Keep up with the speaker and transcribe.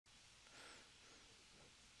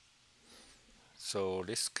So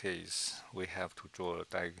this case, we have to draw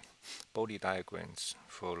Bode diagrams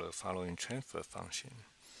for the following transfer function.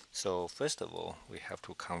 So first of all, we have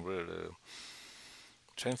to convert the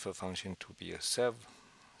transfer function to be a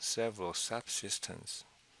several subsystems.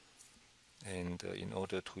 And in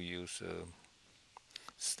order to use a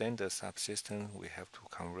standard subsystem, we have to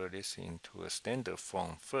convert this into a standard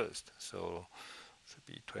form first. So it should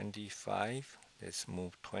be 25. Let's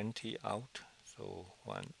move 20 out. So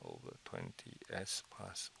 1 over 20s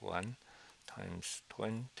plus 1 times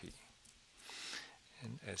 20.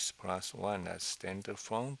 And s plus 1, that's standard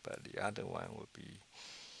form, but the other one will be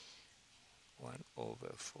 1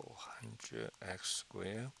 over 400x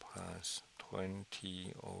squared plus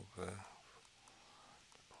 20 over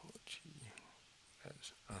 40.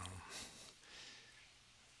 That's,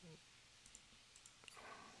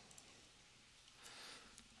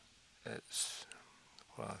 s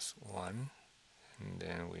plus 1. And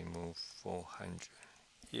then we move 400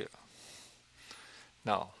 here.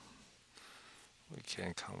 Now, we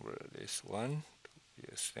can convert this one to be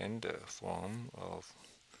a standard form of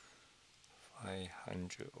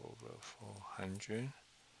 500 over 400, 1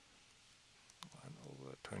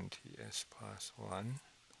 over 20s plus 1.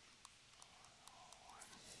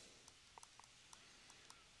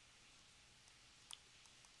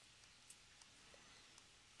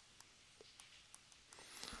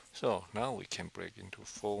 So now we can break into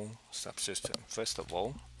 4 subsystems. First of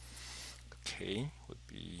all, K would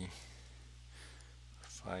be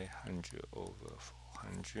 500 over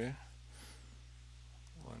 400,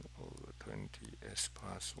 1 over 20s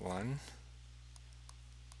plus 1,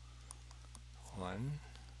 1,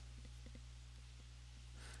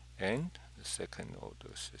 and the second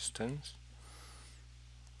order systems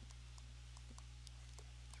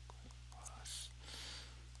plus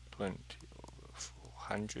 20 over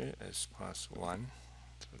 400 s plus 1.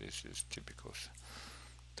 So this is typical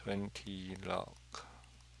 20 log.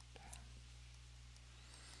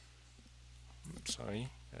 Sorry,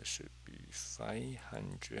 that should be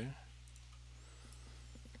 500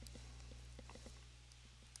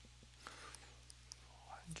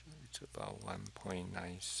 it's about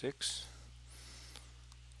 1.96.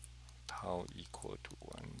 Tau equal to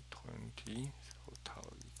 120, so tau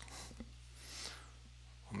equal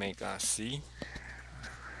omega c.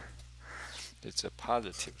 It's a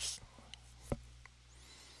positive.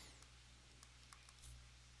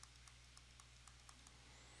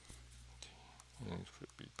 And it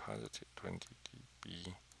would be positive 20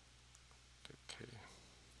 dB. Okay.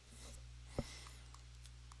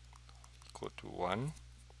 Equal to 1.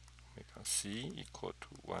 Omega c equal to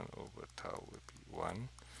 1 over tau will be 1.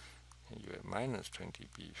 And you have minus 20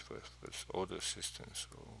 dB for first order system,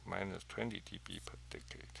 so minus 20 dB per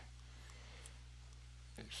decade.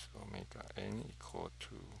 Is omega n equal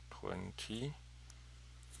to 20,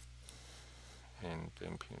 and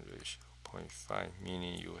damping ratio 0.5,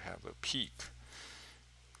 meaning you have a peak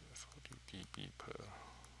 40 dB per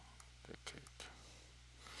decade.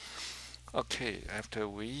 Okay, after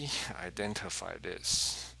we identify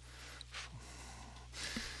this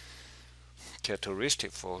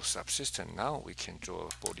characteristic for subsystem, now we can draw a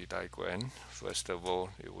Bode diagram. First of all,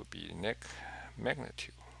 it would be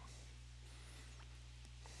magnitude.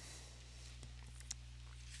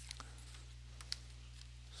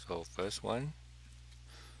 So first one,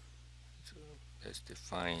 so let's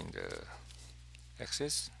define the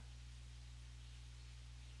axis.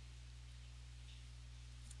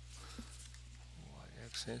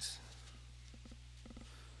 Y-axis.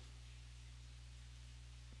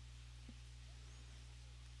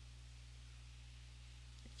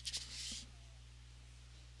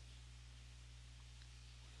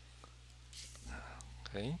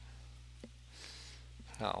 Okay.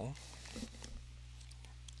 Now,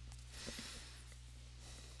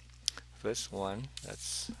 first one,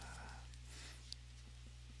 let's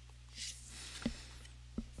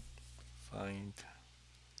find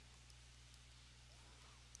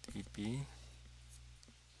dB.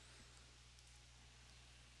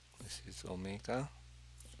 This is omega.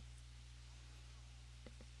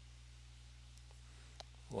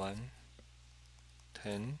 1,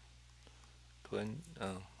 10, 20,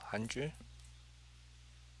 100.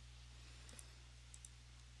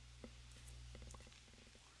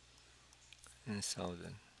 And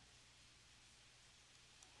 1000,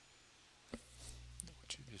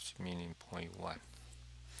 which is meaning 0.1.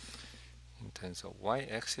 In terms of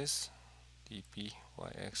y-axis, dB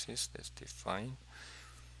y-axis, let's define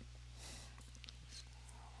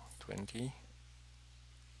 20.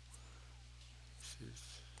 This is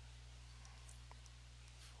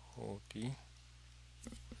 40.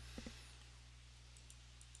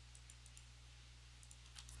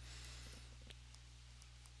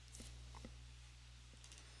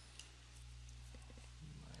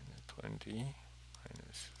 20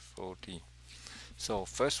 minus 40. So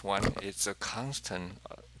first one is a constant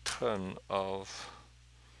term of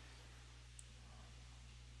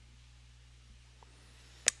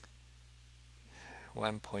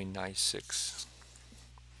 1.96.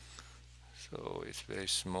 So it's very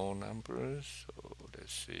small numbers. So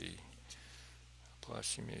let's see,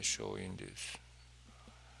 approximately showing this.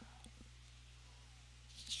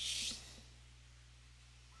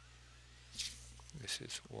 This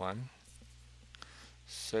is 1.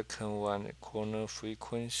 Second one, corner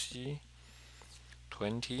frequency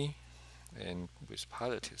 20 and with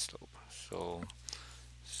positive slope. So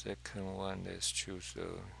second one, let's choose the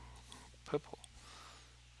purple.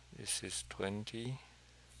 This is 20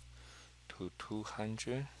 to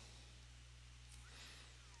 200.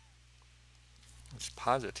 It's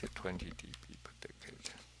positive 20 dB per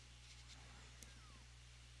decade.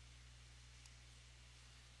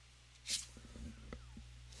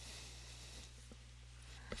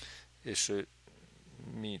 It should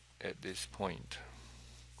meet at this point.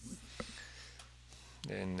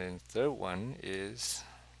 And then third one is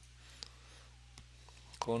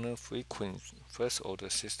corner frequency, first order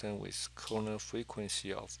system with corner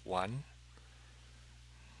frequency of 1.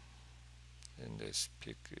 And let's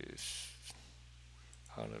pick this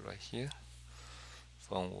color right here.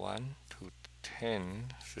 From 1 to 10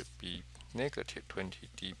 should be negative 20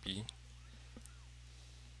 dB.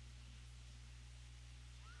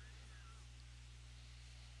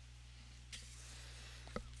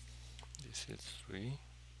 This is 3.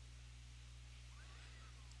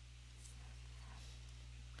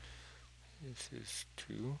 This is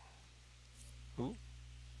 2. Ooh.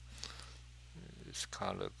 This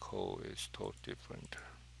color code is totally different.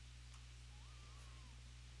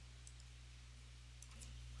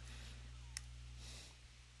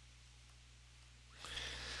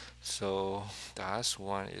 So the last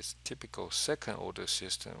one is typical second order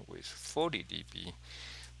system with 40 dB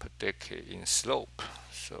per decade in slope.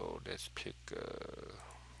 So let's pick,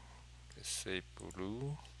 let's say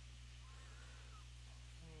blue,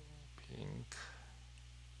 pink,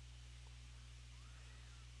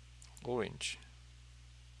 orange.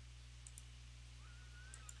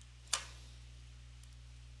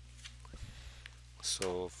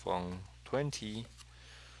 So from 20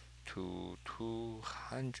 to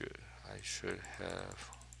 200, I should have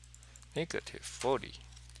negative 40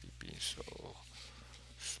 dB. So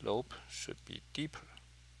slope should be deeper,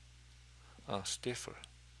 stiffer.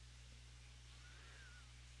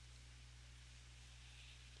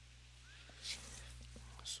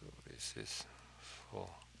 So this is 4.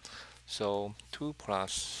 So 2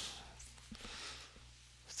 plus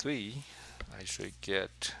 3, I should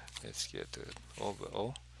get, let's get the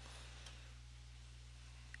overall.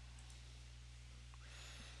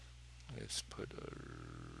 Let's put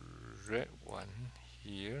a red one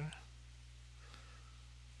here.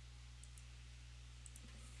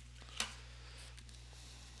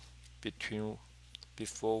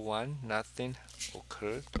 Before 1, nothing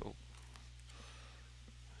occurred. Oh,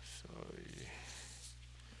 sorry.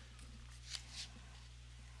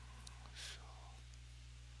 So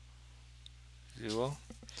 0,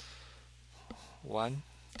 1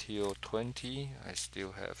 till 20, I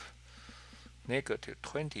still have negative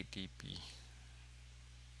 20 dB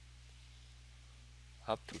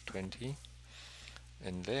up to 20,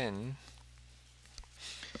 and then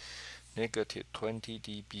negative 20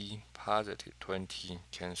 dB, positive 20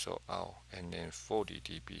 cancel out, and then 40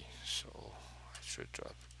 dB. So I should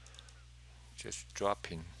just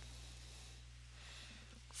dropping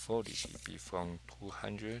 40 dB from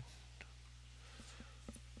 200.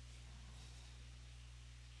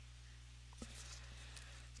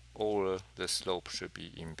 Or the slope should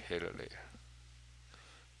be in parallel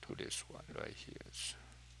to this one right here.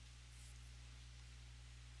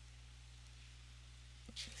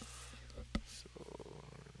 So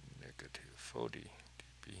negative 40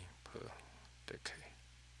 dB per decade.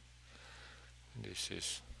 And this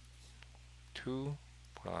is 2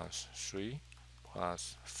 plus 3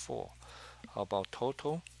 plus 4. How about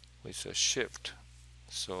total with a shift?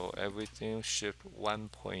 So everything shift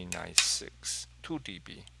 1.96, 2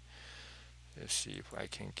 dB. Let's see if I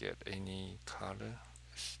can get any color.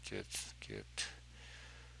 Let's just get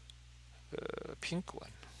the pink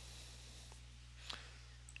one.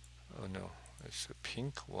 Oh no, it's a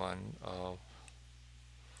pink one of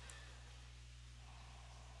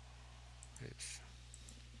this.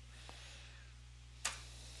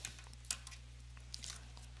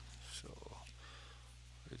 So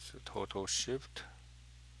it's a total shift.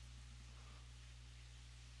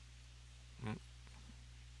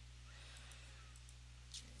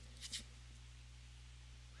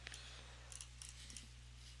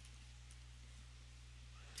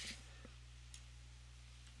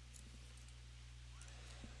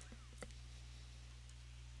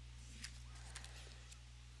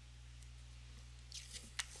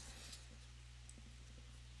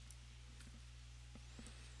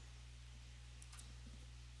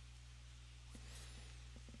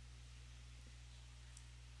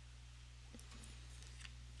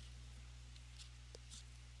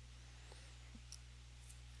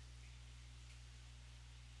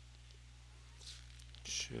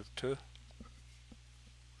 shift, and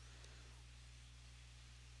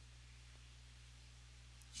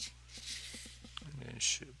then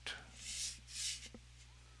shift.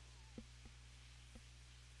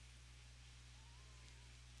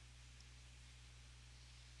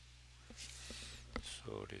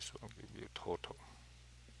 So this will give you total.